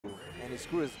and his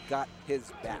crew has got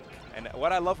his back. And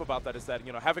what I love about that is that,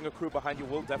 you know, having a crew behind you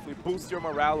will definitely boost your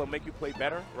morale and make you play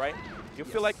better, right? You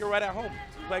feel like you're right at home,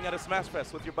 playing at a Smash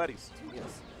Fest with your buddies.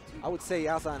 Yes. I would say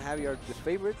Asa and Javi are the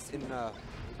favorites in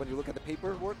when you look at the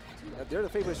paperwork. They're the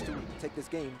favorites to take this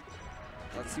game.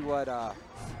 Let's see what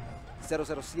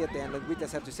 007 and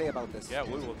Lenguitas have to say about this. Yeah,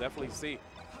 we will definitely see.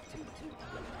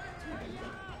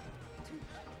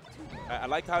 I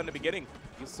liked how in the beginning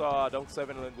you saw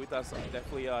 007 and Lenguitas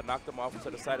definitely knocked them off to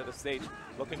the side of the stage,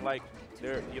 looking like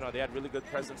they had really good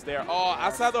presence there. Oh,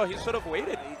 Asa though, he should have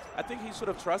waited. I think he should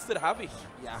have trusted Javi.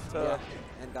 Yeah.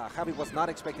 And Javi was not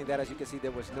expecting that. As you can see,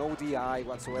 there was no DI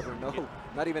whatsoever. No,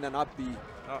 not even an up B.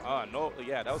 No,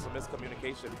 yeah, that was a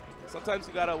miscommunication. Sometimes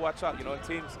you gotta watch out. You know, in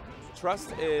teams,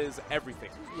 trust is everything.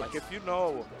 Yes. Like if you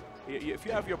know, if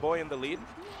you have your boy in the lead,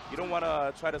 you don't want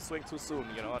to try to swing too soon.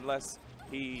 You know, unless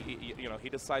he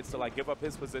decides to like give up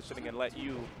his positioning and let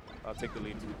you take the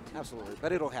lead. Absolutely,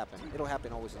 but it'll happen. It'll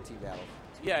happen always in team battle.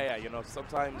 Yeah, you know,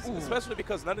 sometimes, especially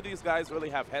because none of these guys really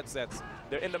have headsets.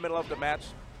 They're in the middle of the match,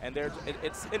 and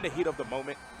it's in the heat of the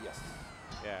moment. Yes.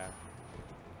 Yeah.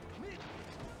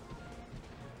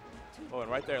 Oh, and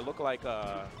right there, it looked like,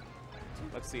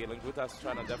 let's see, Lenguitas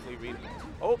trying to definitely read.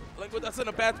 Oh, Lenguitas in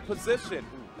a bad position.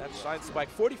 That shine spike,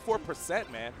 44%,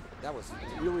 man. That was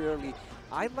really early.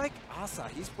 I like Asa.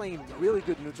 He's playing really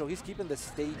good neutral. He's keeping the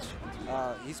stage.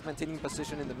 He's maintaining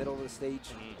position in the middle of the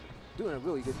stage. Doing a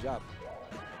really good job.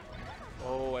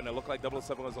 Oh, and it looked like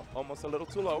 007 was almost a little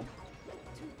too low,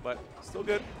 but still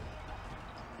good.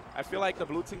 I feel like the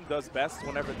blue team does best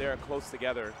whenever they're close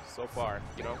together so far,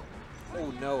 you know? Oh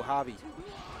no, Javi.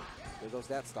 There goes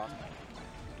that stock.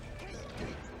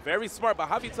 Very smart, but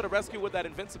Javi to the rescue with that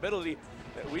invincibility.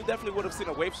 We definitely would have seen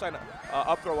a wave shine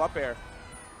up throw up air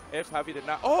if Javi did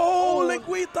not. Oh,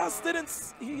 Lenguitas didn't.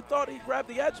 He thought he grabbed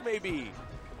the edge maybe.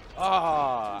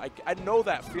 I know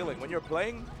that feeling. When you're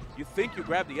playing, you think you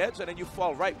grab the edge and then you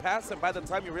fall right past, and by the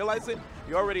time you realize it,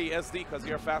 you're already SD because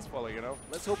you're a fast faller, you know?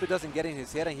 Let's hope it doesn't get in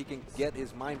his head and he can get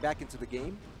his mind back into the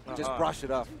game and just brush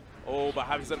it up. Oh, but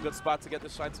Javi's in a good spot to get the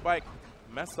shine spike.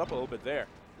 Messed up a little bit there.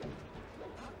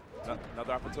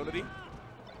 Another opportunity.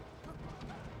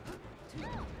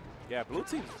 Yeah, blue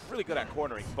team's really good at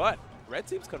cornering, but red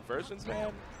team's conversions,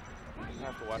 man, you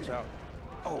have to watch out.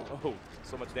 Oh,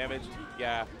 so much damage.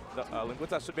 Yeah, the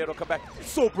Lenguitas should be able to come back.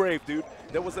 So brave, dude.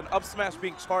 There was an up smash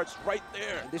being charged right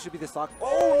there. This should be the stock.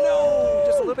 Oh, no!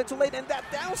 Just a little bit too late, and that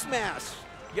down smash.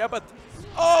 Yeah, but...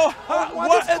 Oh,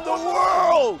 what in the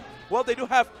world? Well, they do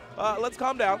have... let's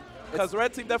calm down, because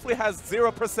red team definitely has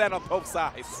 0% on both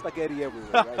sides. Spaghetti everywhere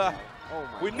right now. Oh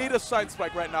my We need a shine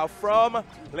spike right now from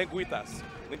Lenguitas.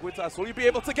 Lenguitas, will you be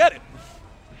able to get it?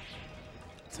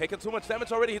 Taking too much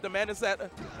damage already. The man is at...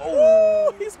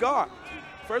 Oh, he's gone.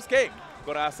 First game.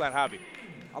 Go to Asa and Javi.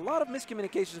 A lot of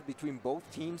miscommunications between both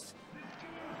teams.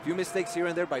 A few mistakes here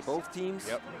and there by both teams.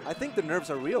 Yep. I think the nerves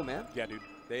are real, man. Yeah, dude.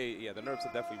 The nerves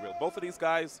are definitely real. Both of these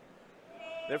guys,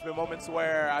 there have been moments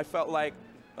where I felt like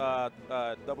 007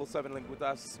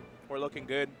 Lenguitas were looking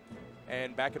good,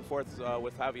 and back and forth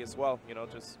with Javi as well. You know,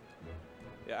 just...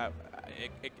 Yeah,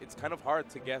 it's kind of hard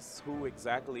to guess who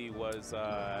exactly was,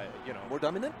 you know. More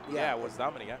dominant? Yeah, was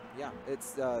dominant, yeah. Yeah,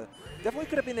 it's definitely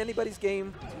could have been anybody's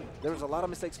game. There was a lot of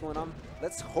mistakes going on.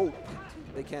 Let's hope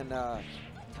they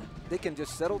can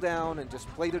just settle down and just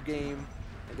play their game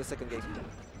in the second game.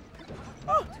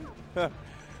 Oh.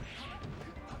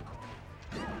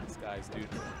 These guys, dude.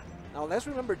 Now, let's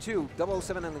remember, too,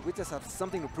 007 and Lenguitas have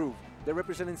something to prove. They're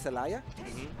representing Celaya,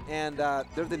 and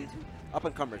they're the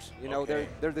up-and-comers. You know,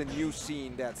 they're the new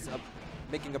scene that's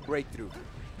making a breakthrough.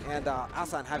 And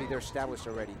Asa and Javi, they're established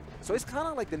already. So it's kind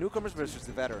of like the newcomers versus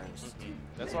the veterans.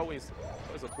 That's always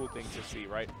a cool thing to see,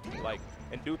 right? Like,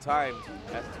 in due time,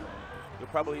 you'll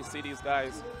probably see these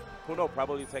guys, who know,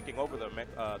 probably taking over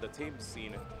the team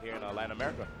scene here in Latin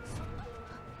America.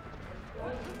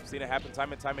 We've seen it happen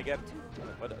time and time again.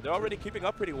 But they're already keeping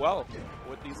up pretty well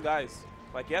with these guys.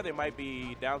 Like, yeah, they might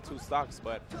be down 2 stocks,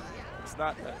 but it's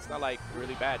not like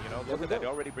really bad, you know? Look at that, they're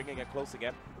already bringing it close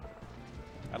again.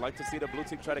 I'd like to see the blue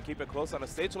team try to keep it close on a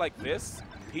stage like this.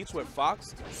 Peach with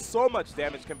Fox, so much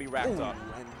damage can be racked up.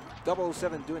 And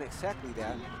 007 doing exactly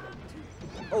that.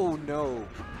 Oh no.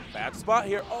 Bad spot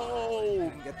here. Oh!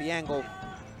 Get the angle.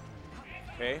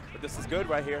 Okay, but this is good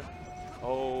right here.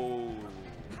 Oh.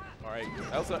 All right,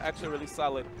 that was actually a really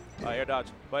solid air dodge.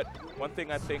 But one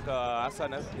thing I think Asa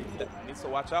needs to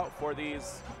watch out for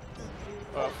these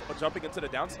jumping into the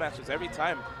down smashes every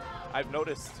time. I've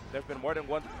noticed there have been more than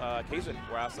one occasion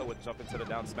where Asa would jump into the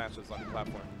down smashes on the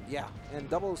platform. Yeah, and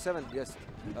 007 just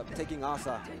taking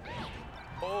Asa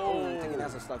Oh, taking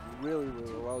Asa stock really,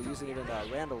 really well, using even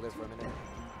Randall there for a minute.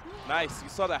 Nice. You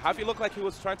saw that. Javi looked like he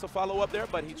was trying to follow up there,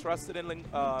 but he trusted in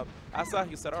Asa.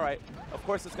 He said, all right, of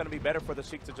course it's going to be better for the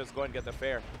Sheik to just go and get the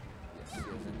fair. Yes, yes.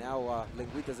 And now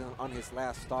Lenguitas on his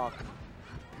last stock.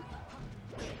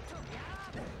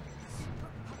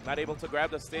 Not able to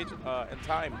grab the stage in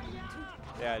time.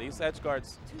 Yeah, these edge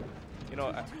guards, you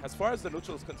know, as far as the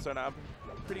neutral is concerned, I'm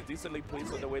pretty decently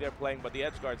pleased with the way they're playing, but the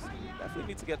edge guards definitely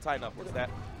need to get tightened up. What's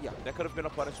that? Yeah. That could have been a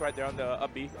punish right there on the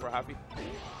up B for Javi.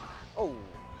 Oh.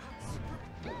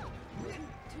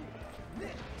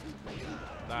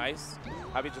 Nice.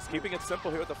 Javi just keeping it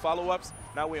simple here with the follow-ups.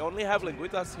 Now we only have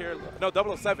Lenguitas here. No,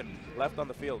 007 left on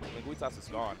the field. Lenguitas is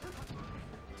gone.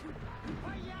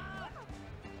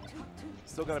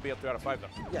 Still going to be a 3 out of 5, though.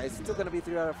 Yeah, it's still going to be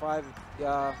 3 out of 5.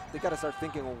 Yeah, they got to start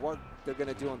thinking of what they're going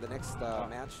to do on the next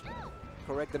match.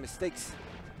 Correct the mistakes.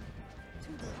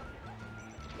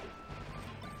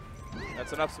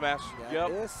 That's an up smash. Yeah,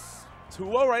 yep.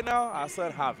 2-0 right now. Asa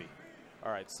and Javi.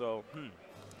 All right, so,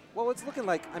 Well, it's looking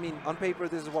like, I mean, on paper,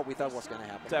 this is what we thought was going to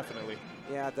happen. Definitely.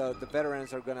 Yeah, the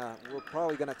veterans we're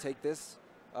probably going to take this.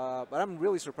 But I'm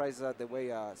really surprised at the way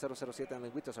 007 and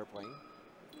Lenguitas are playing.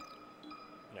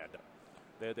 Yeah,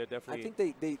 they're definitely. I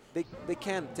think they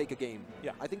can take a game.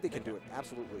 Yeah, I think they can do it.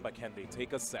 Absolutely. But can they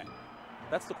take a set?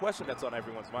 That's the question that's on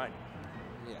everyone's mind.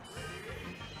 Yes.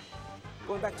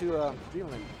 Going back to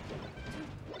Greenland.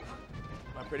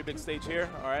 A pretty big stage here.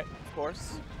 All right, of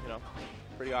course, you know,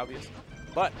 pretty obvious.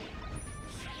 But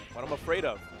what I'm afraid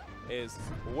of is,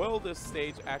 will this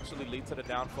stage actually lead to the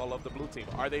downfall of the blue team?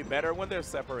 Are they better when they're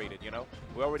separated, you know?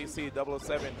 We already see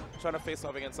 007 trying to face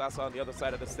off against Asa on the other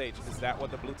side of the stage. Is that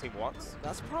what the blue team wants?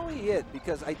 That's probably it,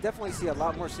 because I definitely see a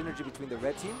lot more synergy between the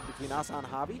red team, between Asa and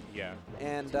Javi. Yeah.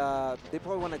 And they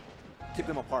probably want to keep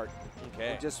them apart.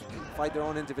 Okay. And just fight their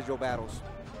own individual battles.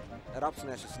 That up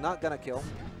smash is not going to kill.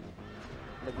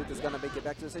 Lenguitas is going to make it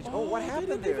back to the stage. Oh, what happened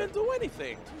there? They didn't even do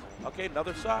anything. Okay,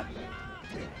 another shot.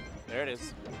 There it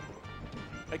is.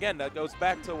 Again, that goes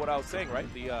back to what I was saying,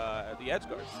 right? The edge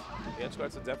guards. The edge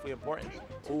guards are definitely important.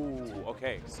 Ooh,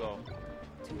 okay. So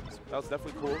that was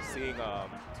definitely cool seeing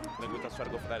Lenguitas try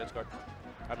to go for that edge guard.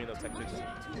 I mean, those techniques.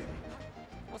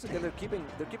 Once again, they're keeping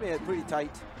it pretty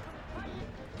tight,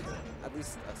 at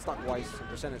least stock-wise and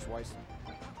percentage-wise.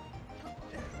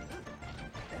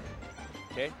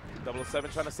 Okay, 007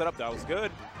 trying to set up. That was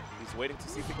good. He's waiting to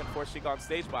see if he can force Sheik on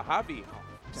stage, but Javi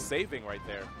saving right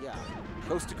there. Yeah,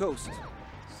 coast to coast.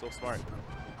 So smart.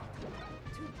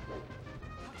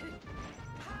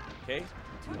 Okay,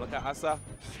 look at Asa.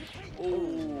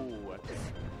 Ooh,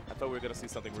 I thought we were going to see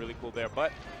something really cool there,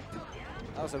 but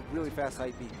that was a really fast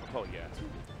side B. Oh, yeah.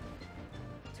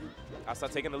 Asa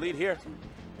taking the lead here.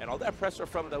 And all that pressure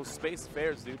from those space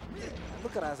fairs, dude.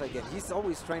 Look at Asa again. He's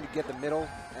always trying to get the middle,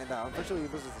 and unfortunately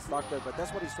he loses the stock there, but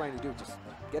that's what he's trying to do. Just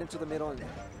get into the middle and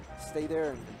stay there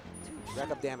and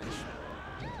rack up damage.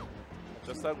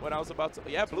 Just like when I was about to,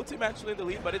 yeah, blue team actually in the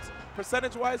lead, but it's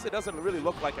percentage-wise, it doesn't really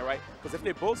look like it, right? Because if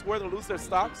they both were to lose their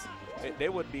stocks, they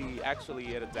would be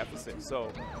actually at a deficit.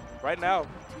 So right now,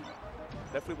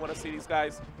 definitely want to see these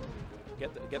guys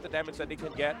get the damage that they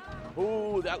can get.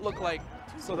 Ooh, that looked like,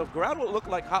 so the ground will look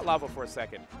like hot lava for a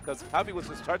second because Javi was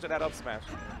just charging that up smash.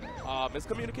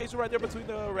 Miscommunication right there between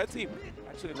the red team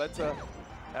actually led to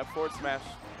that forward smash.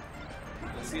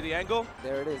 Let's see the angle.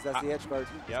 There it is. That's the edge guard.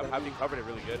 Yeah, Javi covered it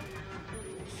really good.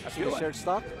 I feel shared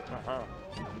stock.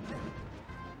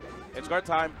 Edge guard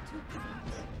time.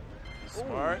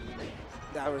 Smart. Ooh.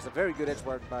 That was a very good edge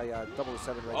guard by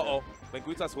 007 right Uh-oh.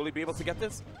 Lenguitas, will he be able to get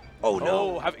this? Oh,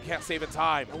 no. Javi can't save in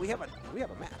time. And we have a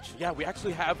match. Yeah, we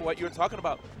actually have what you're talking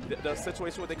about. The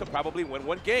situation where they could probably win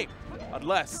one game.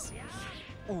 Unless.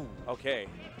 Ooh. Okay.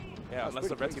 Yeah, unless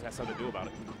the red team has something to do about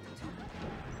it.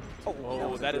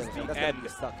 Oh, that is the end.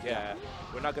 Yeah.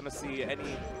 We're not going to see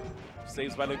any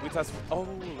saves by Lenguitas. Oh,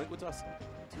 Lenguitas.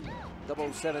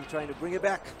 007 trying to bring it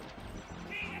back.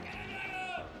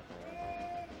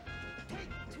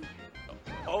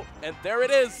 Oh, and there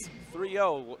it is.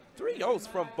 3-0. 3-0s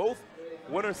from both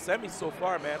winner semis so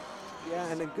far, man. Yeah,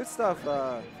 and then good stuff.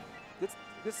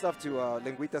 Good stuff to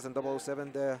Lenguitas and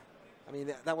 007 there. I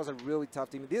mean, that was a really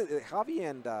tough team. Javi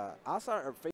and Asa are